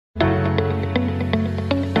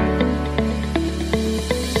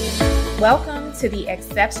Welcome to the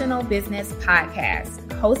Exceptional Business Podcast,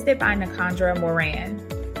 hosted by Nakandra Moran.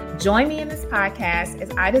 Join me in this podcast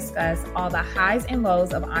as I discuss all the highs and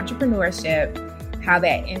lows of entrepreneurship, how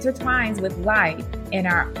that intertwines with life, and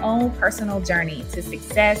our own personal journey to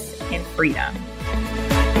success and freedom.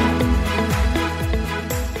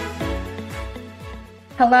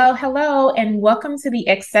 Hello, and welcome to the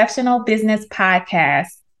Exceptional Business Podcast.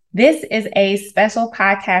 This is a special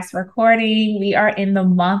podcast recording. We are in the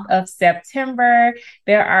month of September.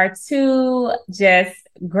 There are two just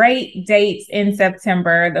great dates in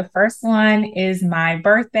September. The first one is my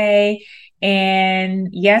birthday. And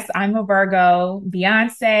yes, I'm a Virgo.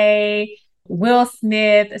 Beyonce, Will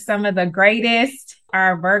Smith, some of the greatest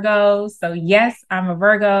are Virgos. So yes, I'm a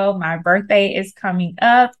Virgo. My birthday is coming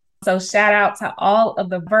up. So shout out to all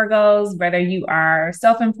of the Virgos, whether you are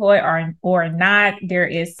self-employed or not. There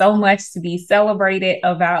is so much to be celebrated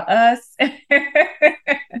about us.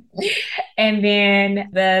 And then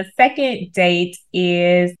the second date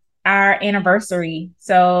is our anniversary.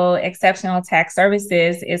 So Exceptional Tax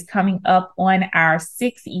Services is coming up on our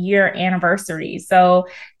 6-year anniversary. So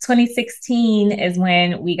 2016 is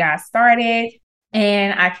when we got started,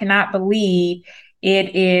 and I cannot believe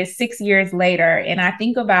it is 6 years later. And I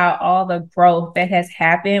think about all the growth that has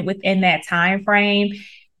happened within that time frame,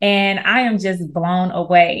 and I am just blown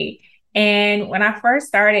away. And when I first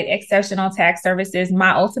started Exceptional Tax Services,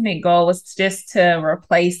 my ultimate goal was just to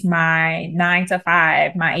replace my 9 to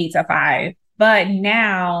 5, my 8 to 5. But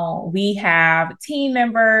now we have team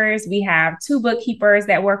members, we have 2 bookkeepers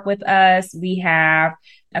that work with us, we have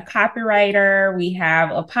a copywriter, we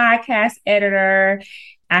have a podcast editor,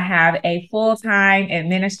 I have a full-time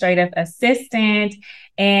administrative assistant,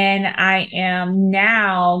 and I am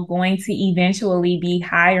now going to eventually be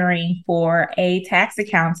hiring for a tax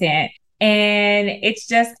accountant. And it's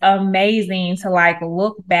just amazing to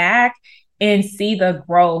look back and see the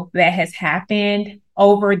growth that has happened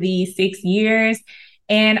over these 6 years.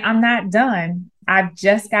 And I'm not done. I've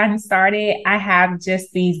just gotten started. I have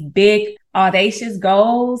just these big, audacious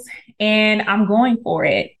goals, and I'm going for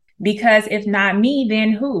it. Because if not me,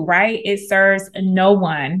 then who, right? It serves no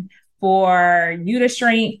one for you to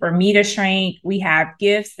shrink, for me to shrink. We have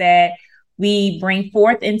gifts that we bring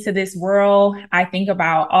forth into this world. I think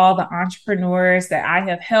about all the entrepreneurs that I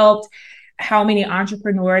have helped, how many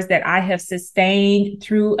entrepreneurs that I have sustained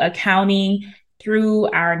through accounting,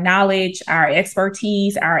 through our knowledge, our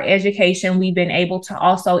expertise, our education. We've been able to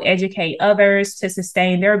also educate others to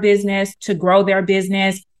sustain their business, to grow their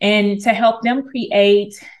business, and to help them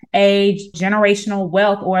create a generational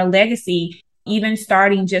wealth or a legacy, even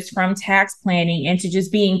starting just from tax planning and to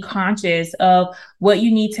just being conscious of what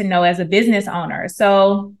you need to know as a business owner.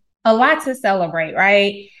 So a lot to celebrate,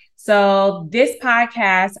 right? So this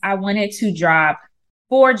podcast, I wanted to drop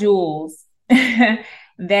 4 jewels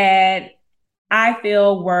that I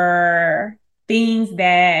feel were things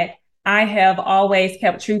that I have always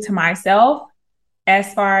kept true to myself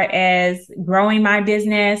as far as growing my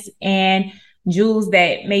business, and jewels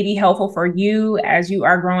that may be helpful for you as you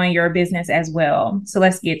are growing your business as well. So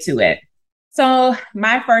let's get to it. So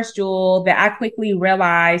my first jewel that I quickly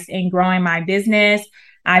realized in growing my business,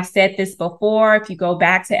 I've said this before, if you go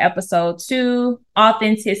back to episode 2,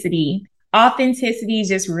 authenticity. Authenticity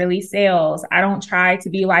just really sells. I don't try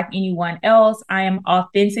to be like anyone else. I am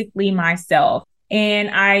authentically myself.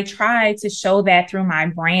 And I try to show that through my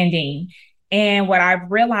branding. And what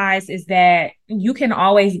I've realized is that you can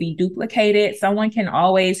always be duplicated. Someone can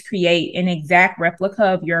always create an exact replica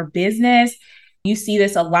of your business. You see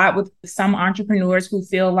this a lot with some entrepreneurs who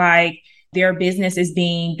feel like their business is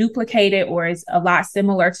being duplicated or is a lot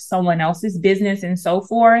similar to someone else's business and so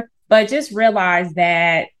forth. But just realize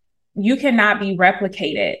that you cannot be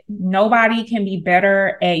replicated. Nobody can be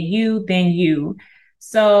better at you than you.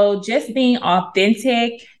 So just being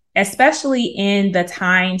authentic, especially in the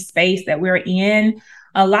time space that we're in,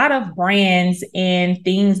 a lot of brands and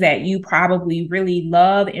things that you probably really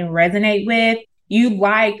love and resonate with, you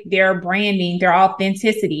like their branding, their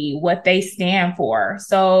authenticity, what they stand for.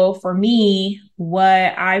 So for me,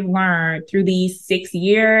 what I've learned through these 6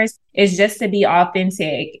 years is just to be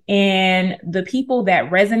authentic. And the people that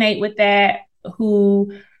resonate with that,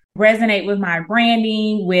 who resonate with my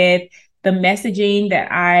branding, with the messaging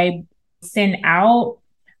that I send out,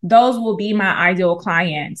 those will be my ideal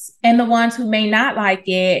clients. And the ones who may not like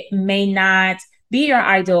it may not be your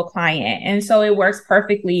ideal client. And so it works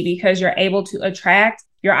perfectly because you're able to attract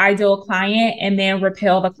your ideal client and then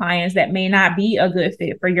repel the clients that may not be a good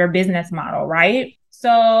fit for your business model, right?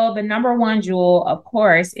 So the number one jewel, of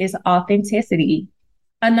course, is authenticity.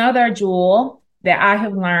 Another jewel that I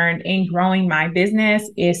have learned in growing my business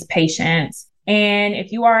is patience. And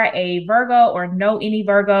if you are a Virgo or know any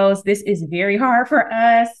Virgos, this is very hard for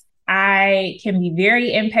us. I can be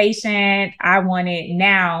very impatient. I want it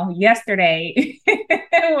now, yesterday.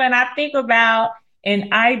 When I think about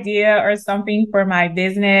an idea or something for my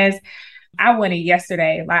business, I want it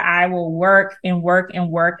yesterday. Like I will work and work and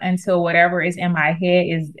work until whatever is in my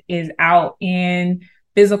head is out in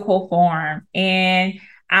physical form. And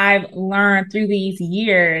I've learned through these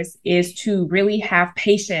years is to really have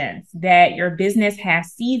patience, that your business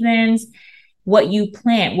has seasons. What you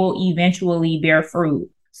plant will eventually bear fruit.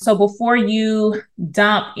 So before you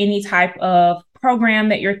dump any type of program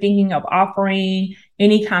that you're thinking of offering,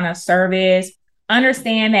 any kind of service,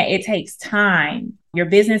 understand that it takes time. Your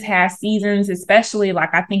business has seasons, especially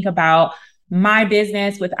like I think about my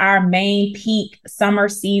business with our main peak summer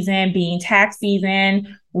season being tax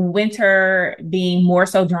season, winter being more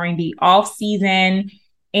so during the off season.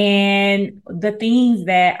 And the things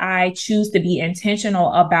that I choose to be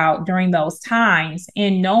intentional about during those times,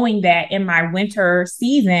 and knowing that in my winter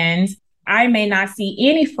seasons, I may not see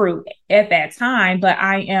any fruit at that time, but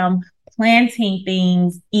I am planting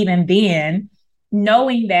things even then,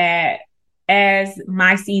 knowing that as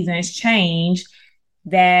my seasons change,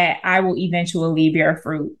 that I will eventually bear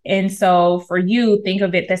fruit. And so for you, think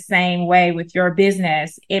of it the same way with your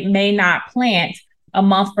business. It may not plant a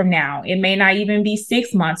month from now. It may not even be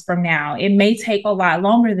 6 months from now. It may take a lot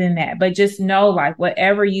longer than that, but just know like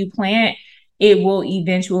whatever you plant, it will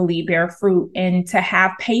eventually bear fruit. And to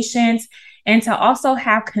have patience and to also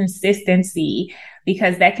have consistency,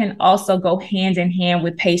 because that can also go hand in hand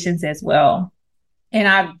with patience as well. And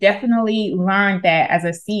I've definitely learned that as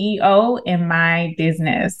a CEO in my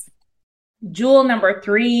business. Jewel number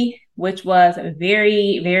 3, which was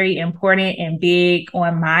very, very important and big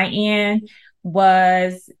on my end,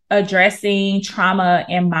 was addressing trauma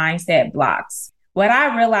and mindset blocks. What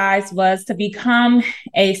I realized was to become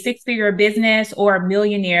a 6-figure business or a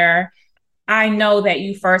millionaire, I know that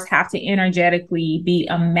you first have to energetically be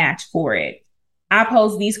a match for it. I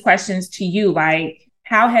pose these questions to you, like,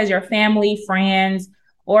 how has your family, friends,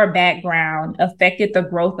 or background affected the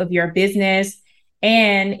growth of your business?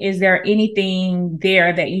 And is there anything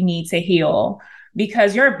there that you need to heal?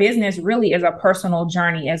 Because your business really is a personal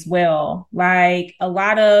journey as well. Like a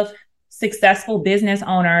lot of successful business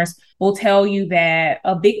owners will tell you that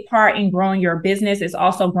a big part in growing your business is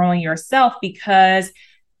also growing yourself, because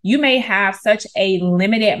you may have such a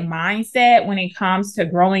limited mindset when it comes to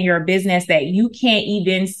growing your business that you can't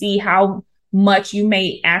even see how much you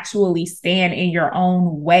may actually stand in your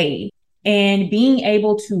own way. And being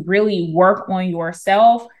able to really work on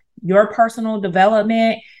yourself, your personal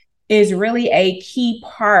development, is really a key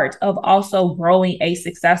part of also growing a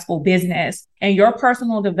successful business. And your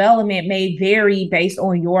personal development may vary based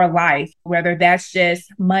on your life, whether that's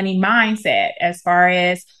just money mindset, as far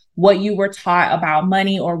as what you were taught about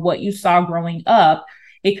money or what you saw growing up.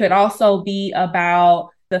 It could also be about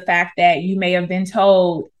the fact that you may have been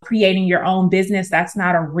told creating your own business, that's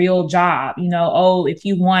not a real job. Oh, if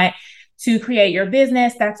you want to create your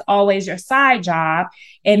business, that's always your side job.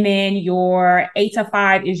 And then your 8 to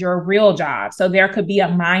 5 is your real job. So there could be a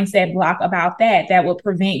mindset block about that would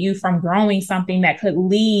prevent you from growing something that could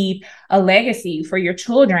leave a legacy for your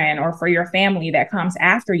children or for your family that comes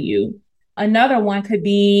after you. Another one could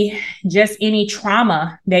be just any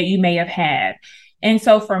trauma that you may have had. And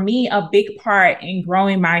so for me, a big part in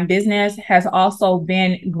growing my business has also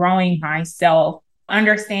been growing myself,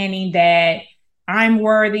 understanding that I'm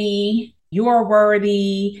worthy, you're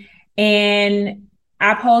worthy. And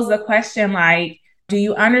I pose the question like, do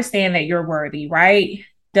you understand that you're worthy, right?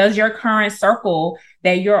 Does your current circle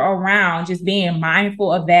that you're around, just being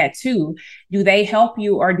mindful of that too, do they help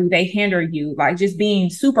you or do they hinder you? Like just being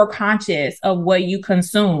super conscious of what you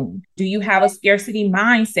consume. Do you have a scarcity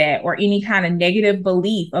mindset or any kind of negative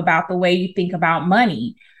belief about the way you think about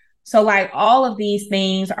money? So like all of these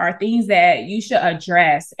things are things that you should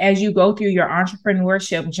address as you go through your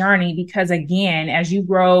entrepreneurship journey, because again, as you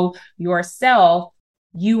grow yourself,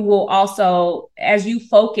 you will also, as you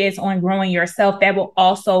focus on growing yourself, that will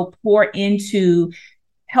also pour into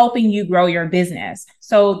helping you grow your business.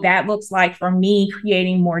 So that looks like for me,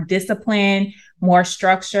 creating more discipline, more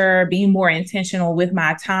structure, being more intentional with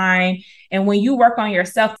my time. And when you work on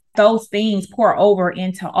yourself, those things pour over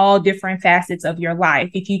into all different facets of your life.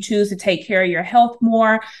 If you choose to take care of your health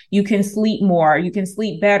more, you can sleep more, you can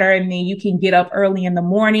sleep better, and then you can get up early in the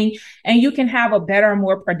morning and you can have a better,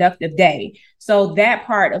 more productive day. So that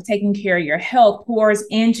part of taking care of your health pours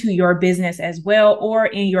into your business as well, or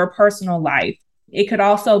in your personal life. It could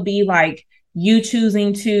also be like you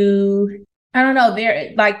choosing to I don't know,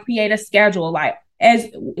 there like create a schedule. Like as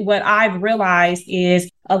what I've realized is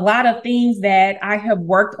a lot of things that I have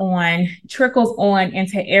worked on trickles on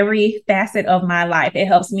into every facet of my life. It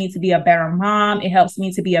helps me to be a better mom. It helps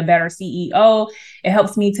me to be a better CEO. It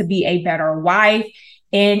helps me to be a better wife.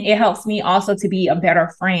 And it helps me also to be a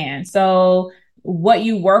better friend. So what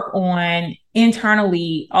you work on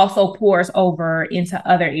internally also pours over into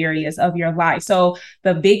other areas of your life. So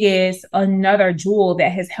the biggest, another jewel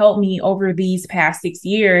that has helped me over these past 6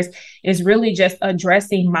 years is really just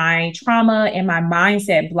addressing my trauma and my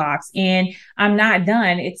mindset blocks. And I'm not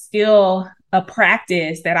done. It's still a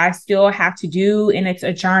practice that I still have to do, and it's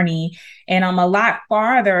a journey. And I'm a lot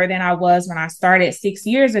farther than I was when I started 6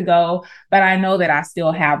 years ago, but I know that I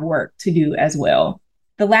still have work to do as well.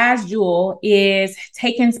 The last jewel is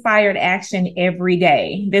take inspired action every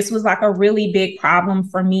day. This was like a really big problem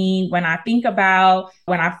for me. When I think about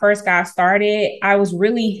when I first got started, I was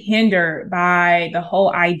really hindered by the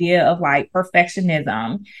whole idea of like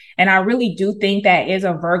perfectionism. And I really do think that is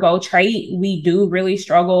a Virgo trait. We do really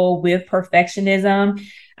struggle with perfectionism.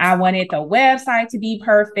 I wanted the website to be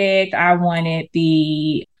perfect. I wanted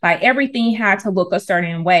like everything had to look a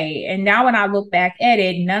certain way. And now when I look back at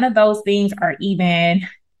it, none of those things are even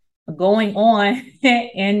going on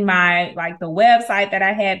in my, like the website that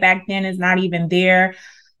I had back then is not even there.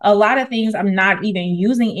 A lot of things I'm not even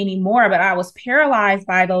using anymore, but I was paralyzed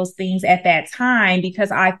by those things at that time because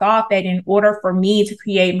I thought that in order for me to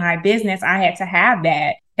create my business, I had to have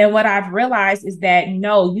that. And what I've realized is that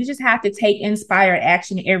no, you just have to take inspired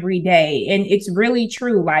action every day. And it's really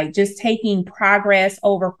true, like just taking progress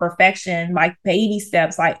over perfection, like baby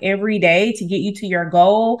steps, like every day to get you to your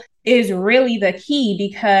goal is really the key,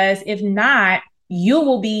 because if not, you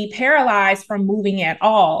will be paralyzed from moving at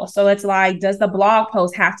all. So it's like, does the blog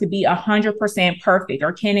post have to be 100% perfect?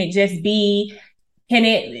 Or can it just be,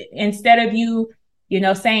 instead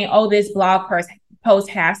of saying, oh, this blog post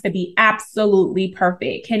has to be absolutely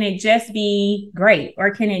perfect, can it just be great?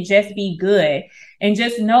 Or can it just be good? And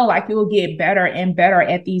just know, like, you will get better and better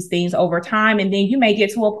at these things over time. And then you may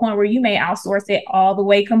get to a point where you may outsource it all the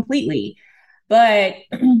way completely. But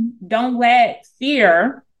don't let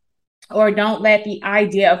fear or don't let the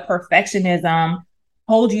idea of perfectionism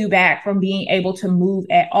hold you back from being able to move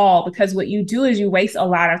at all, because what you do is you waste a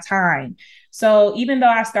lot of time. So even though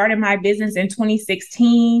I started my business in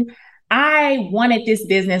 2016, I wanted this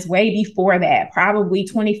business way before that, probably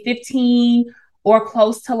 2015 or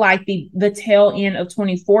close to like the tail end of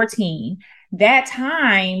 2014. That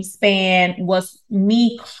time span was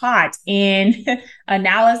me caught in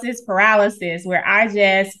analysis paralysis, where I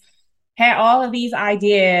just had all of these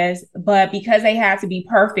ideas, but because they had to be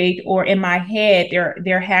perfect, or in my head,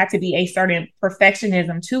 there had to be a certain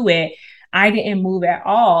perfectionism to it, I didn't move at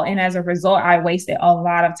all. And as a result, I wasted a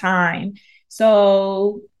lot of time.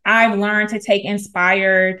 So I've learned to take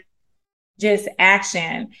inspired just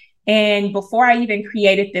action. And before I even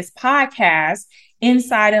created this podcast,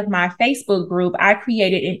 inside of my Facebook group, I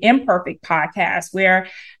created an imperfect podcast where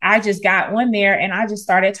I just got on there and I just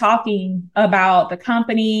started talking about the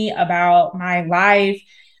company, about my life,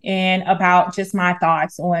 and about just my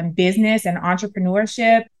thoughts on business and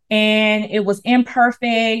entrepreneurship. And it was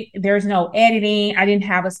imperfect. There's no editing. I didn't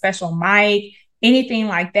have a special mic, anything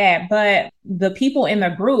like that. But the people in the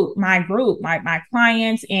group, my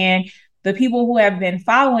clients and the people who have been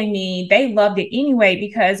following me, they loved it anyway,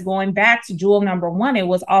 because going back to jewel number one, it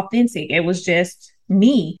was authentic. It was just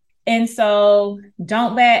me. And so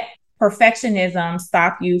don't let perfectionism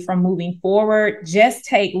stop you from moving forward. Just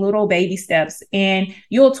take little baby steps and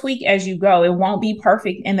you'll tweak as you go. It won't be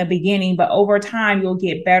perfect in the beginning, but over time, you'll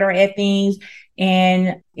get better at things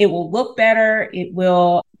and it will look better. It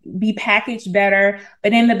will be packaged better,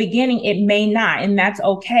 but in the beginning, it may not. And that's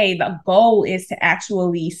okay. The goal is to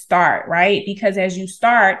actually start, right? Because as you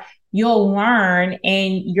start, you'll learn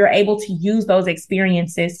and you're able to use those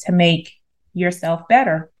experiences to make yourself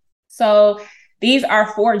better. So these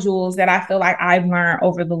are 4 jewels that I feel like I've learned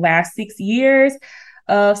over the last 6 years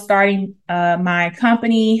of starting my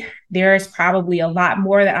company. There's probably a lot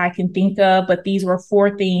more that I can think of, but these were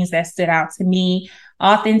 4 things that stood out to me: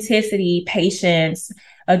 authenticity, patience,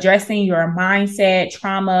 addressing your mindset,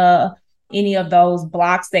 trauma, any of those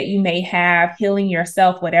blocks that you may have, healing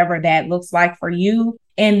yourself, whatever that looks like for you.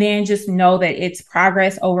 And then just know that it's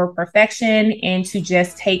progress over perfection, and to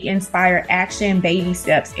just take inspired action, baby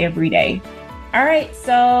steps every day. All right,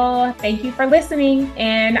 so thank you for listening,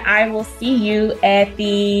 and I will see you at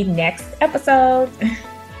the next episode.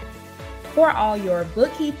 For all your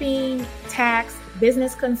bookkeeping, tax,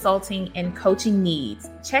 business consulting, and coaching needs,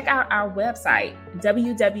 check out our website,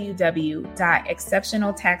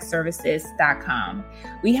 www.exceptionaltaxservices.com.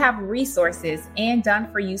 We have resources and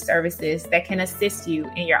done-for-you services that can assist you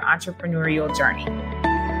in your entrepreneurial journey.